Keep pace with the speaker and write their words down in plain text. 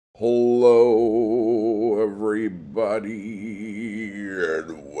Hello, everybody,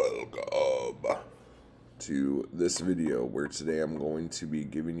 and welcome to this video where today I'm going to be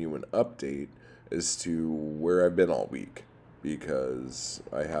giving you an update as to where I've been all week, because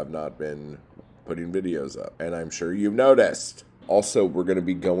I have not been putting videos up, and I'm sure you've noticed. Also, we're going to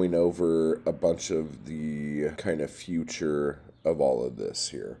be going over a bunch of the kind of future of all of this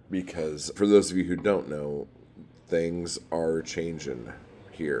here, because for those of you who don't know, things are changing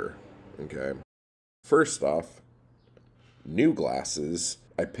here, okay? First off, new glasses.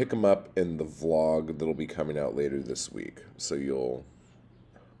 I pick them up in the vlog that'll be coming out later this week. So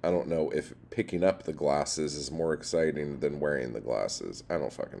I don't know if picking up the glasses is more exciting than wearing the glasses. I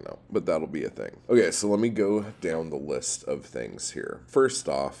don't fucking know, but that'll be a thing. Okay, so let me go down the list of things here. First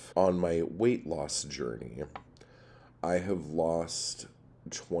off, on my weight loss journey, I have lost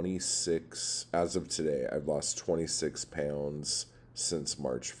 26, as of today, I've lost 26 pounds since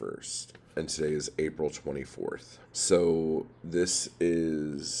March 1st, and today is April 24th. So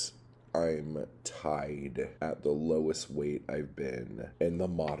I'm tied at the lowest weight I've been in the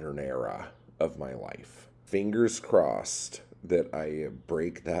modern era of my life. Fingers crossed that I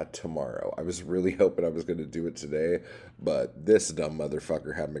break that tomorrow. I was really hoping I was going to do it today, but this dumb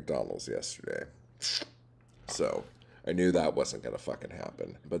motherfucker had McDonald's yesterday. So I knew that wasn't going to fucking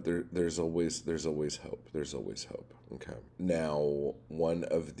happen. But there's always hope. There's always hope. Okay. Now, one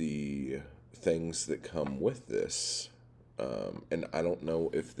of the things that come with this, and I don't know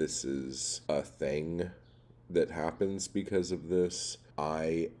if this is a thing that happens because of this,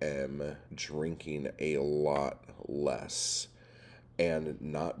 I am drinking a lot less. And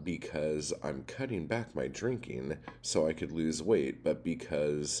not because I'm cutting back my drinking so I could lose weight, but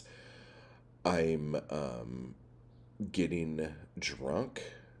because I'm getting drunk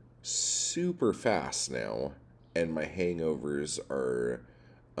super fast now, and my hangovers are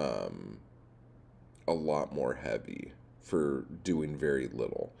a lot more heavy for doing very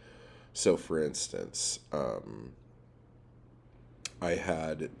little. So for instance, I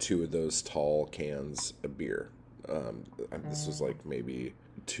had 2 of those tall cans of beer. This was like maybe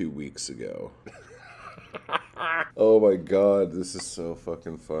 2 weeks ago. Oh my god, this is so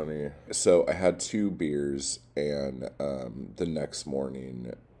fucking funny. So I had 2 beers, and the next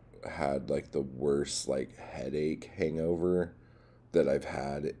morning had like the worst like headache hangover that I've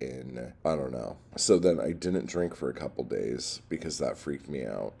had in, I don't know. So then I didn't drink for a couple days because that freaked me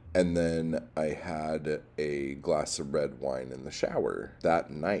out. And then I had a glass of red wine in the shower. That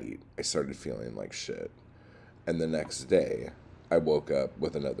night, I started feeling like shit. And the next day, I woke up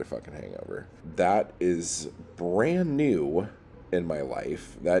with another fucking hangover. That is brand new in my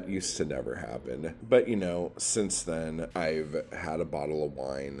life. That used to never happen. But, you know, since then, I've had a bottle of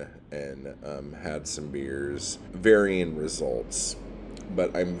wine and had some beers. Varying results.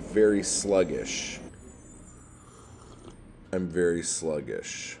 But I'm very sluggish.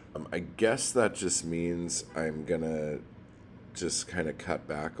 I guess that just means I'm gonna just kind of cut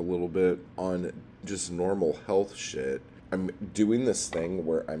back a little bit on just normal health shit. I'm doing this thing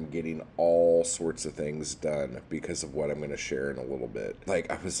where I'm getting all sorts of things done because of what I'm going to share in a little bit.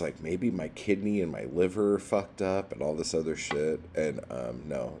 Like, I was like, maybe my kidney and my liver fucked up and all this other shit. And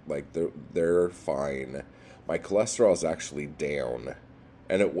no, like they're fine. My cholesterol is actually down.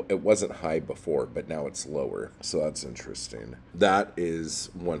 And it wasn't high before, but now it's lower. So that's interesting. That is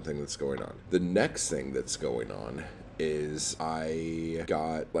one thing that's going on. The next thing that's going on is I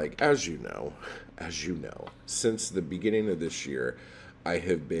got, like, as you know, since the beginning of this year, I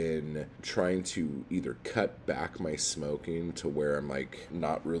have been trying to either cut back my smoking to where I'm like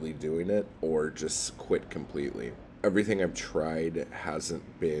not really doing it, or just quit completely. Everything I've tried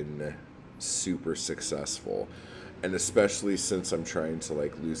hasn't been super successful. And especially since I'm trying to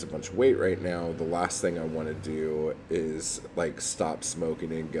like lose a bunch of weight right now, the last thing I want to do is like stop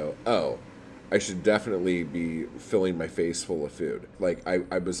smoking and go, oh, I should definitely be filling my face full of food. Like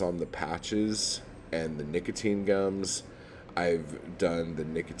I was on the patches and the nicotine gums. I've done the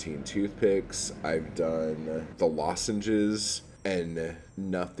nicotine toothpicks. I've done the lozenges, and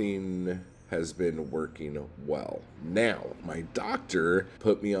nothing has been working well. Now, my doctor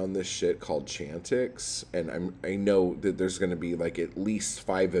put me on this shit called Chantix, and I know that there's gonna be like at least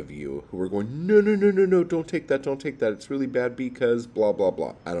 5 of you who are going, no, don't take that, it's really bad because blah, blah,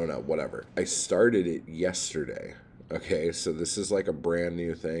 blah. I don't know, whatever. I started it yesterday. Okay, so this is like a brand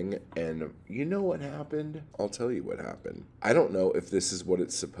new thing, and you know what happened? I'll tell you what happened. I don't know if this is what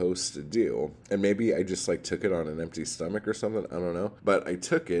it's supposed to do, and maybe I just like took it on an empty stomach or something, I don't know. But I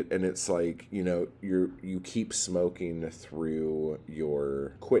took it, and it's like, you know, you keep smoking through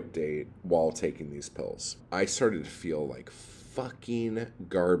your quit date while taking these pills. I started to feel like fucking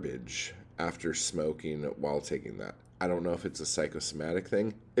garbage after smoking while taking that. I don't know if it's a psychosomatic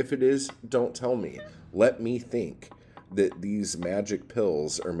thing. If it is, don't tell me. Let me think that these magic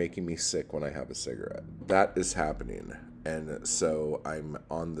pills are making me sick when I have a cigarette. That is happening. And so I'm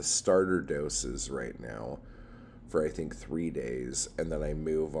on the starter doses right now for I think 3 days, and then I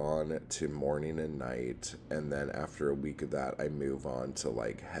move on to morning and night, and then after a week of that I move on to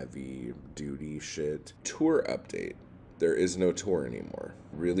like heavy duty shit. Tour update. There is no tour anymore.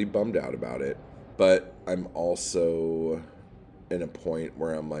 Really bummed out about it, but I'm also in a point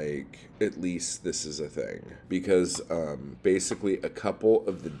where I'm like, at least this is a thing, because basically a couple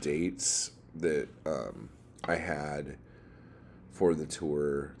of the dates that I had for the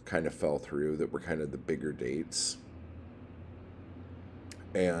tour kind of fell through, that were kind of the bigger dates.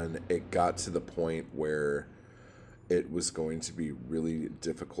 And it got to the point where it was going to be really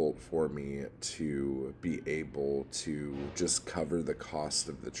difficult for me to be able to just cover the cost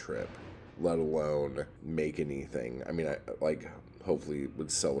of the trip, let alone make anything. I mean, I like hopefully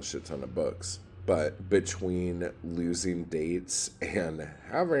would sell a shit ton of books. But between losing dates and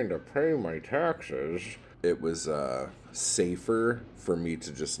having to pay my taxes, it was safer for me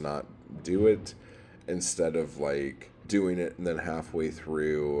to just not do it, instead of like doing it and then halfway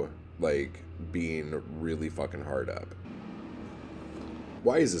through like being really fucking hard up.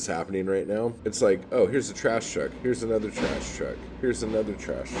 Why is this happening right now? It's like, oh, here's a trash truck. Here's another trash truck. Here's another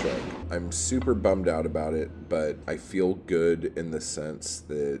trash truck. I'm super bummed out about it, but I feel good in the sense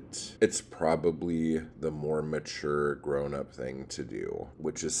that it's probably the more mature, grown-up thing to do,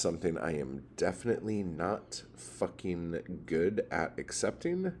 which is something I am definitely not fucking good at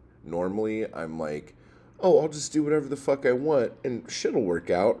accepting. Normally, I'm like, oh, I'll just do whatever the fuck I want and shit'll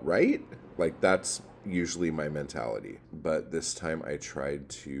work out, right? Like, that's usually my mentality. But this time I tried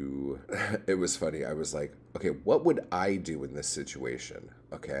to, it was funny. I was like, okay, what would I do in this situation?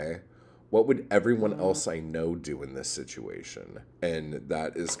 Okay. What would everyone else I know do in this situation? And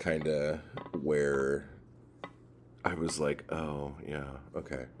that is kind of where I was like, oh yeah,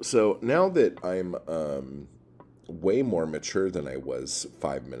 okay. So now that I'm way more mature than I was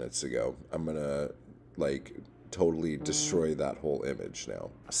 5 minutes ago, I'm gonna like totally destroy that whole image now.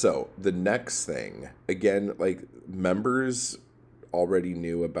 So the next thing, again, like members already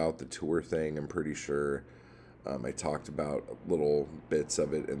knew about the tour thing, I'm pretty sure. I talked about little bits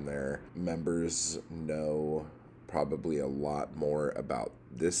of it in there. Members know probably a lot more about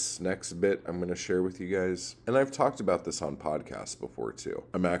this next bit I'm going to share with you guys. And I've talked about this on podcasts before too.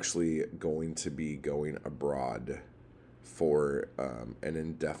 I'm actually going to be going abroad for an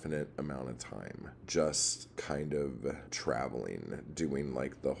indefinite amount of time, just kind of traveling, doing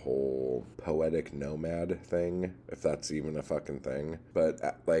like the whole poetic nomad thing, if that's even a fucking thing. But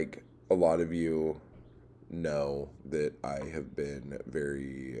like a lot of you know that I have been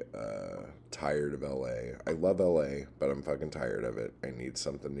very tired of LA. I love LA, but I'm fucking tired of it. I need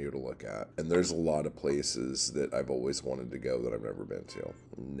something new to look at. And there's a lot of places that I've always wanted to go that I've never been to.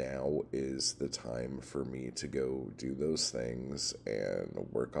 Now is the time for me to go do those things and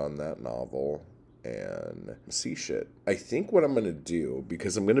work on that novel and see shit. I think what I'm going to do,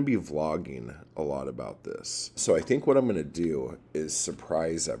 because I'm going to be vlogging a lot about this, so I think what I'm going to do is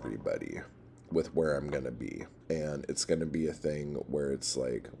surprise everybody with where I'm going to be. And it's going to be a thing where it's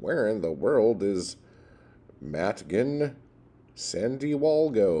like, where in the world is Matgan Sandy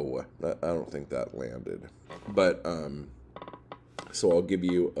Walgo? I don't think that landed. But, so I'll give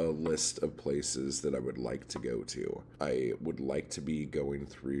you a list of places that I would like to go to. I would like to be going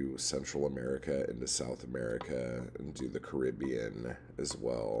through Central America into South America and do the Caribbean as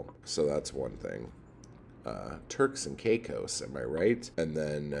well. So that's one thing. Turks and Caicos, am I right? And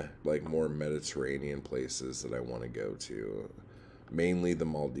then like more Mediterranean places that I want to go to. Mainly the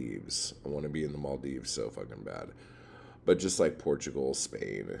Maldives. I want to be in the Maldives so fucking bad. But just like Portugal,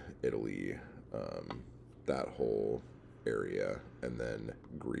 Spain, Italy, that whole area. And then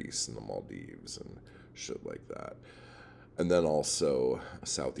Greece and the Maldives and shit like that. And then also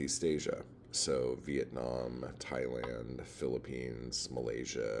Southeast Asia. So Vietnam, Thailand, Philippines,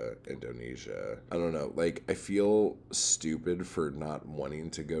 Malaysia, Indonesia. I don't know. Like, I feel stupid for not wanting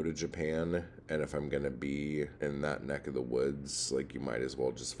to go to Japan. And if I'm going to be in that neck of the woods, like, you might as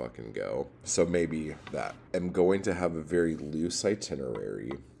well just fucking go. So maybe that. I'm going to have a very loose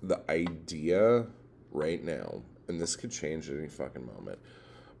itinerary. The idea right now, and this could change at any fucking moment,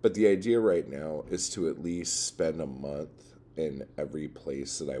 but the idea right now is to at least spend a month in every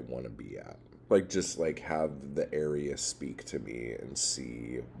place that I want to be at. Like, just like have the area speak to me and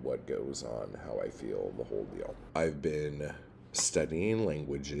see what goes on, how I feel, the whole deal. I've been studying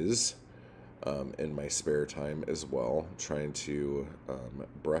languages. in my spare time as well, trying to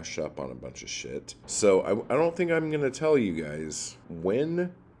brush up on a bunch of shit. So I don't think I'm going to tell you guys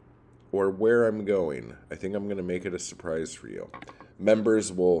when or where I'm going. I think I'm going to make it a surprise for you.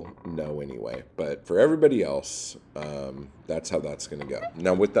 Members will know anyway, but for everybody else, that's how that's going to go.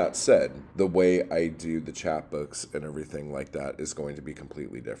 Now, with that said, the way I do the chapbooks and everything like that is going to be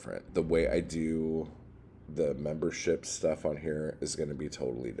completely different. The way I do the membership stuff on here is going to be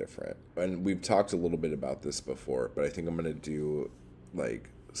totally different. And we've talked a little bit about this before, but I think I'm going to do like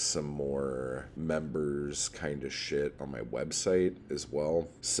some more members kind of shit on my website as well.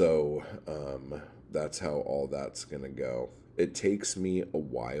 So that's how all that's going to go. It takes me a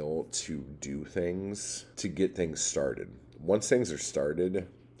while to do things, to get things started. Once things are started,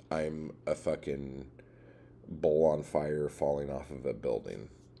 I'm a fucking bull on fire falling off of a building.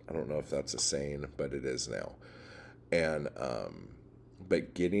 I don't know if that's a saying, but it is now. And,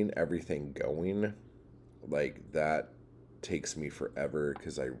 but getting everything going, like, that takes me forever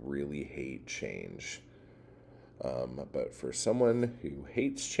because I really hate change. But for someone who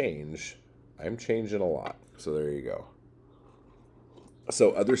hates change, I'm changing a lot. So there you go.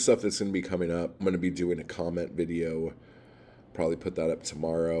 So other stuff that's going to be coming up, I'm going to be doing a comment video, probably put that up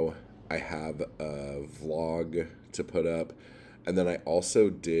tomorrow. I have a vlog to put up. And then I also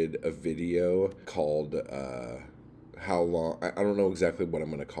did a video called How Long, I don't know exactly what I'm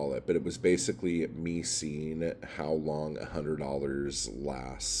going to call it, but it was basically me seeing how long $100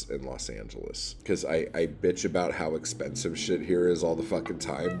 lasts in Los Angeles. Because I bitch about how expensive shit here is all the fucking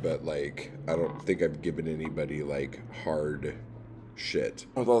time, but like, I don't think I've given anybody like hard shit.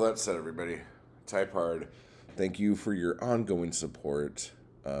 With all that said, everybody, type hard. Thank you for your ongoing support.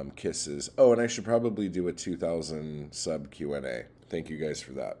 Kisses. Oh, and I should probably do a 2,000 sub Q&A. Thank you guys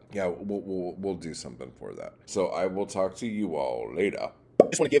for that. Yeah, we'll do something for that. So I will talk to you all later.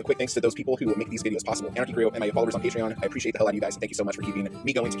 Just want to give a quick thanks to those people who make these videos possible. Anarchy Crew and my followers on Patreon. I appreciate the hell out of you guys. Thank you so much for keeping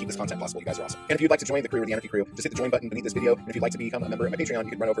me going to keep this content possible. You guys are awesome. And if you'd like to join the crew or the Anarchy Crew, just hit the join button beneath this video. And if you'd like to become a member of my Patreon,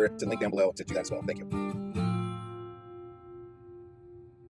 you can run over to the link down below to do that as well. Thank you.